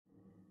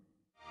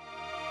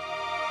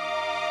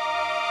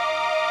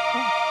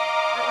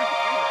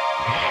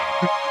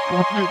No,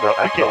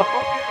 I can't.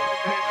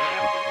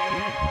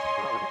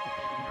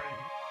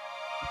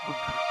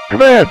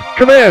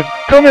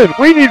 Come in!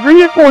 We need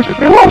reinforcements!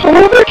 We lost a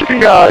little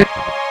Mexican guy!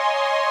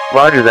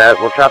 Roger that,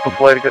 we'll chop a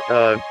flight of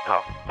oh,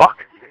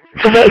 fuck!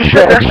 Command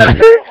sucks!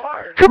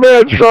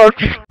 Command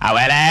sucks! Oh,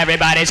 well,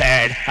 everybody's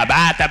heard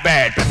about the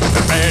bird.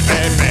 Bird.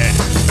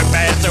 The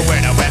bird's a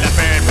winner, well, a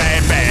bird.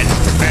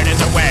 Bird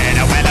is a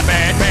winner, well, a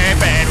bird.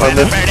 Well,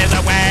 the bird is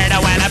a winner,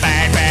 well, a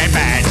bird.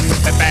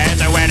 The bird's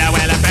a winner,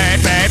 well, a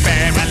bird.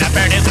 Well, the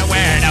bird is a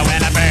winner,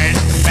 well, a bird.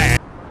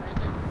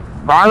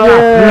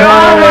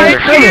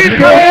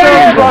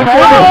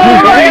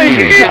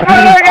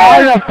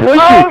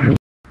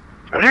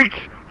 Elite,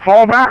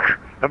 fall back!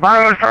 The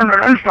battle is turned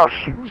against us!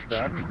 Who's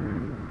that?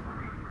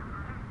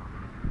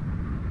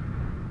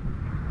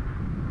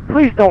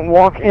 Please don't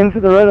walk into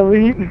the Red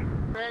Elite.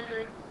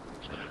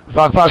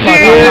 Fuck. Cause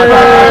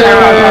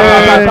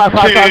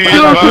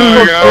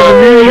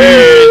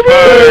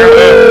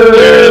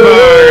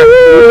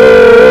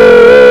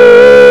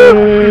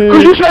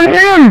you said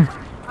him!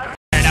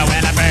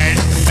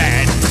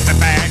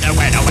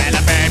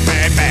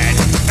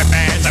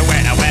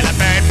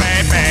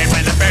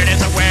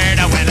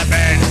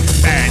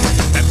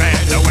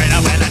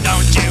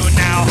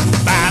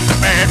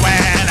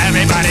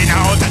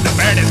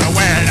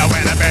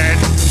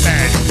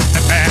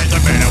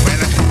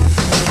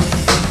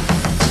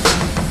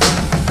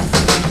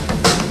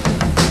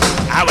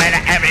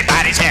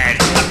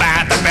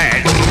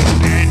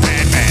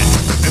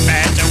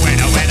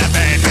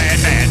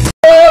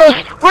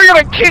 We're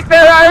gonna kick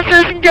their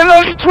asses and get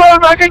us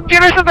 12 back and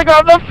get us something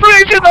on the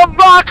fridge in the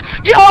box!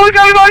 Yo, we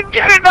gotta go and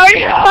get it now!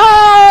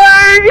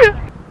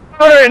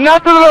 Alright,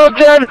 not the little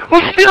dead.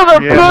 We'll steal their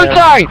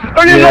poontang!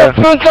 Or you know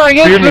poontang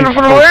incident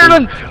from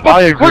Ireland!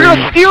 We're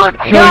gonna steal it!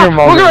 Yeah,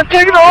 we're gonna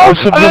take it all!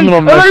 And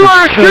then we're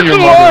gonna kick some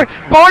more!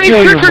 Bonnie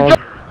Fisher!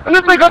 And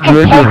then they got some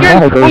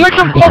pumpkin! We'll make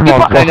some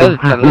pumpkin!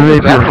 I know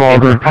rape your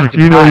father.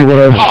 You know you would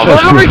have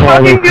sex with your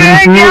father.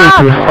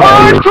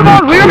 Oh, come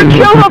on, we're gonna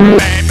kill them!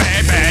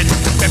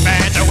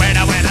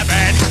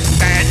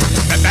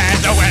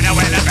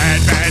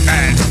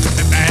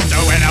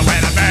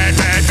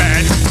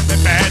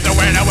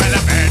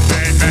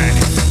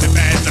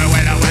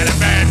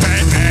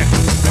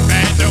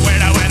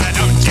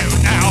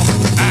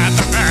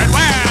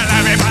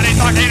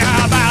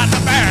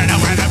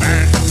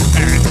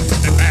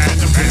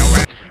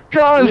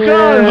 Guys, we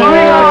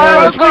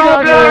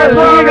got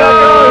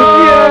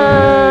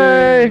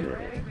yay!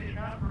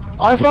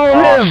 I found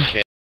him!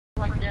 Shit.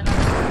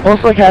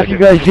 Looks like half you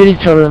guys hit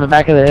each other in the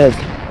back of the head.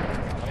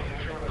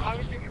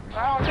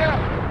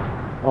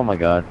 Oh my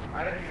god.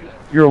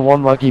 You're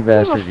one lucky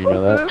bastard, you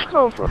know that?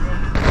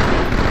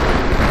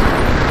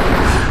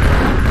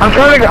 I'm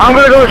gonna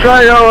go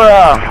try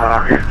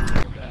your,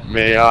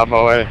 Me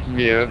amo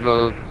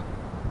miedo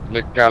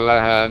de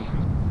Callahan.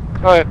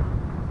 Alright.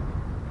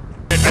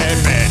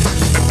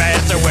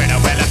 Bird's a winner,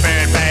 well, a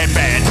bird.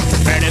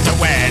 Bird is a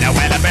winner,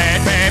 well, a bird.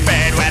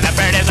 Well, a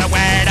bird is a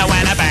winner,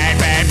 well, a bird.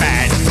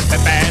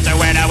 The bird's a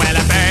winner, well,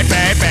 a bird.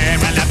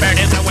 Well, a bird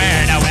is a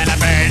winner, well, a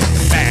bird.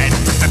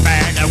 The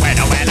bird's a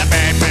winner, well, a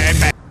bird.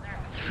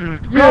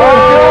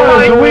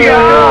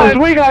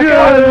 We got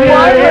guns!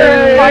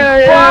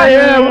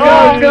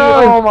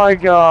 Oh my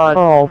god!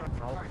 Oh.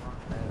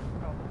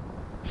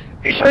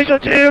 He says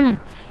it's him!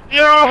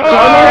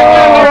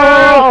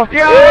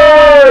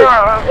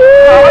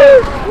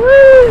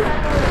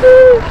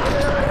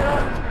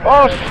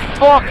 Oh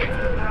fuck!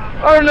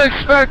 I didn't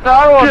expect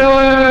that one! Kill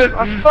it! I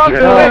fucking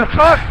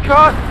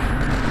cut!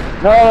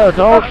 No,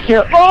 don't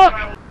kill. Fuck!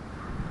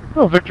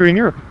 Oh, victory in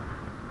Europe.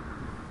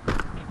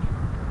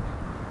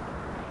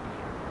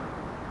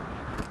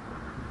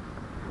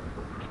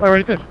 I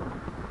already did.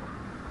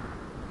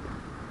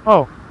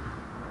 Oh.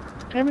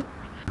 Damn it.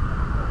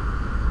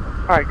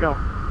 Alright, go.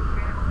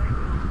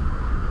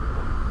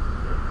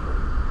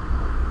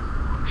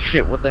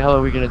 Shit, what the hell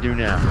are we gonna do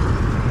now?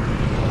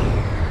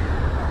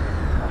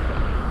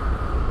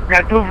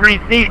 Got 2 free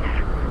seats.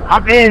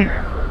 Hop in.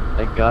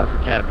 Thank God for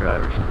cab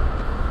drivers.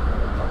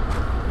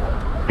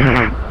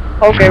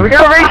 Okay, we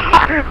gotta race.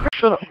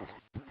 Shut up.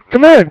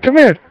 Come in.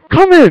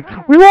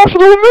 We lost a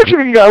little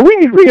Mexican guy. We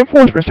need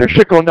reinforcements. There's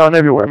shit going down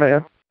everywhere,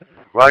 man.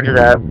 Roger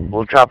that.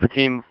 We'll chop a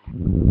team.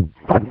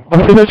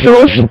 What's that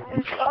show us?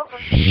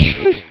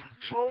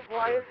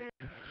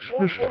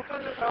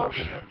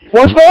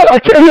 What's that? I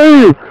can't hear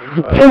you.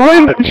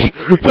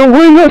 The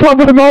wind that's on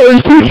the mountain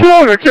is too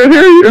strong. I can't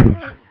hear you.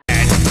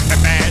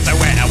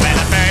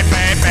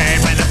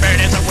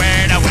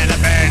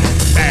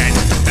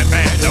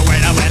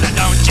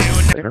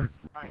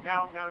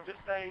 Just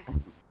say,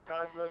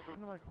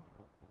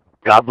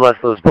 God bless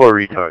those poor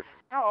retards.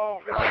 oh,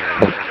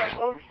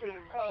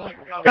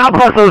 God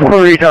bless those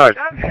poor retards.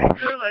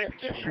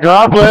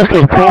 God bless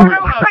them.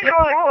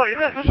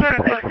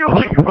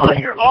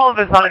 You're all of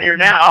us on here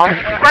now.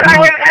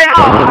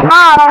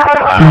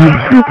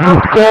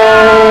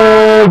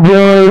 God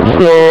bless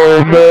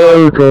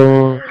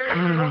America.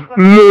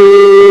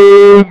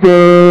 Live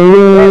the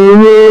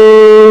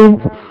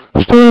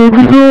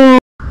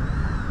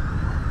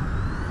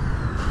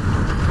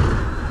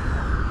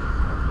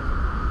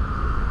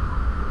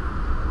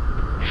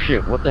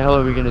What the hell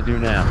are we gonna do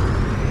now?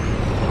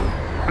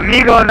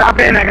 Amigos, hop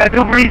in. I got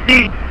 2 free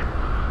seats.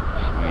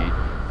 Sweet.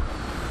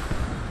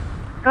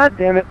 God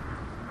damn it.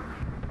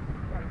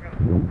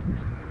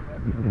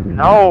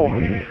 No.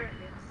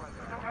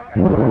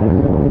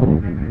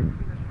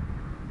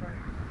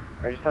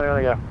 I just tell you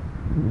where to go.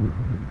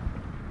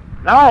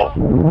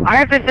 No! I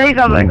have to say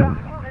something.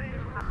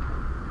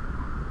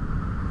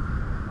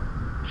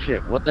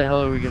 Shit, what the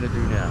hell are we gonna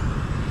do now?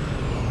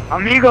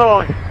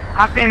 Amigos,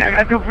 hop in. I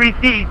got 2 free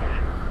seats.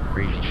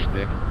 Crazy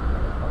stick.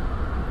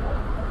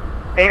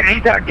 Hey,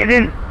 Anita, get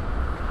in.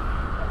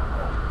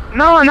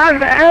 No, not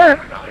there.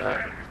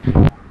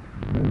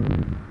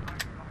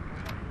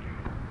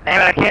 Damn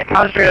it, I can't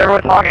concentrate.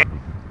 Everyone's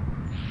talking.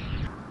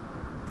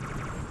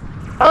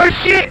 Oh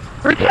shit!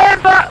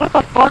 Return back! What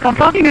the fuck? I'm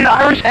talking in an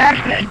Irish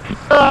accent.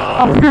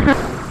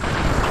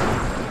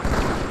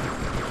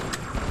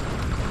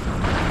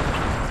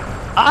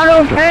 I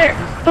don't care.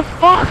 What the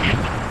fuck?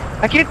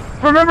 I can't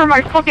remember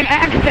my fucking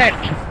accent.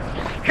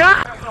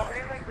 God.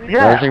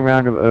 Yeah. Closing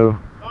round of O.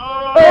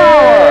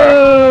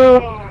 Oh!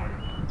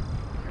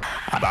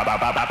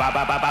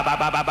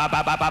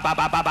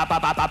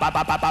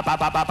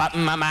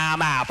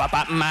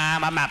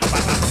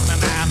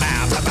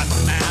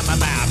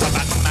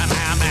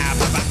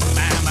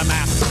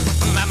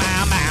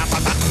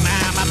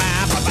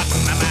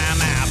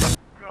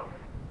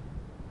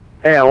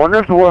 Hey, I wonder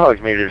if the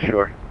Warhogs made it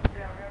ashore.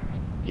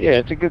 Yeah,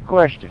 it's a good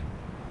question.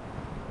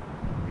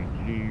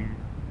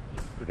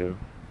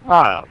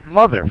 Ah,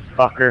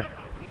 motherfucker.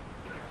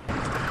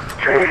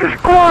 Jesus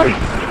Christ!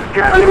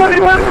 Get anybody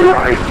left me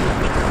right!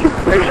 You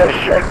piece of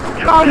shit!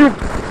 God, you...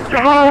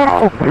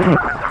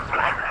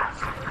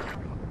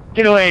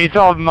 Get away, it's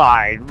all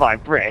mine, my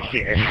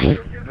precious.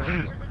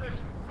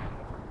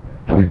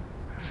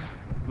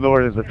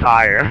 Lord is a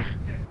tire.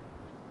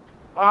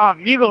 Ah,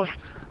 amigos,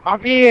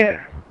 I'm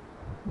here.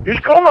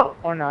 Just come up.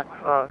 Or not.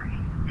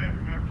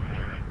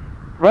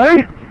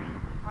 Right?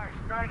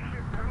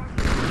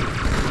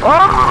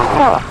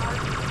 Ah!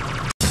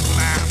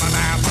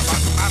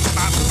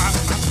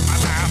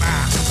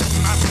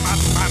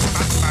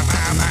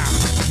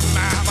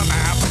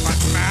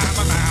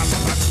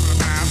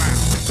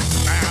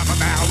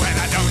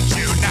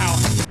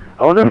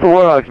 I wonder if the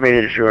Warhogs made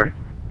it ashore.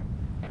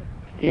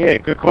 Yeah,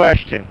 good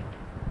question.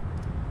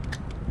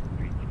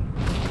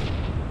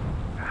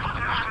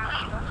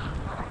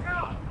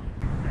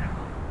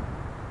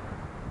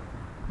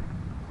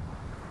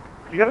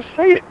 You gotta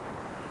say it.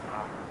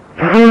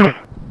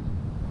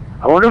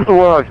 I wonder if the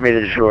Warhogs made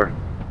it ashore.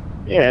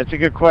 Yeah, it's a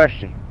good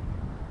question.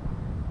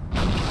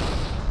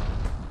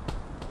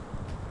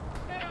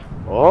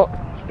 Oh,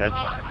 that's...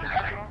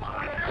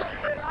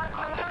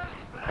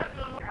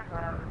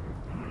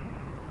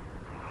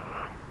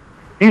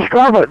 He's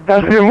Scarlet,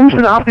 that's the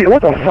loosen off the...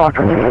 What the fuck?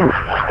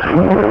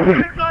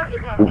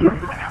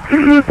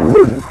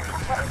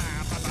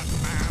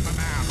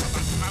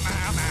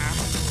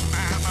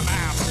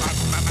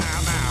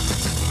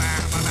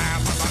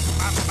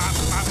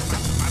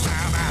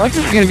 Like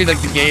this is gonna be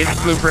like the gayest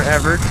blooper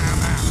ever.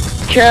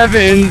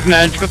 Kevin's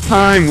magical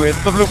time with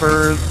the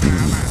bloopers.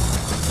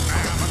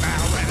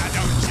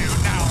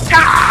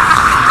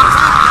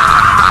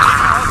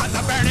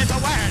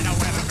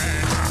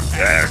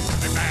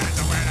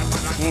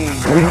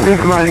 Das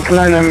ist mein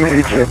kleiner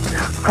Mädchen.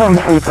 Komm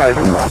zu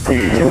deinem Papi.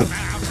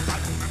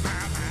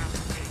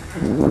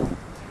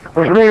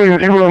 Was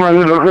means you are my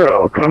little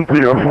girl? Come to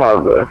your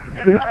father.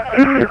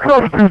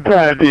 Come to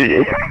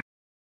daddy.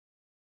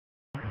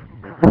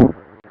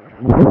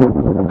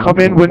 Come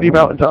in, Windy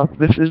Mountaintop.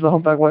 This is the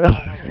Humpback Whale.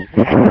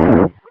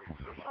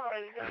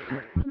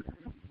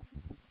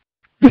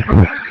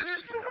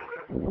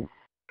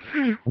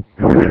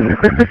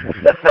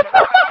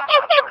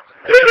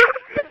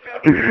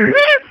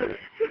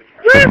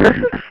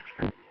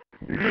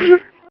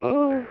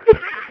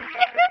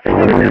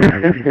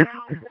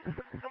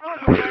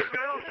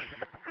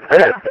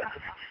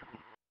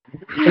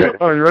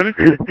 Are you ready?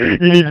 You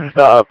need to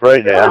stop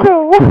right now.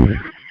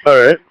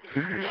 Alright.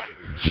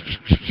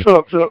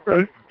 Shut up,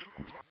 ready?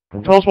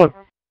 Tell us when.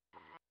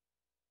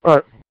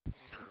 Alright.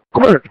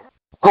 Come here.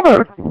 Come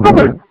here. Come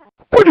here.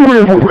 What do you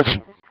mean with?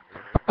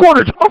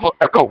 Coordinates Alpha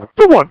Echo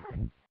 2-1.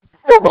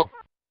 Go.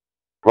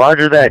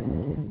 Roger that.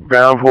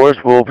 Ground force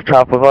will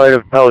provide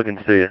of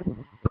pelicans to you.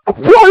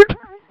 What?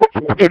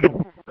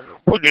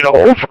 We need a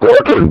whole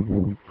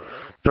squadron.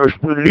 There's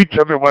elites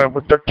everywhere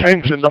with their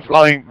tanks and the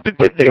flying.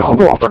 They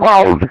hover off the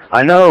ground.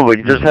 I know, but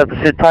you just have to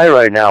sit tight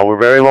right now. We're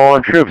very low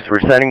on troops. We're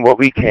sending what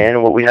we can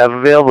and what we have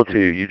available to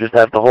you. You just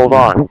have to hold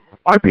on.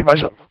 I beat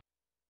myself.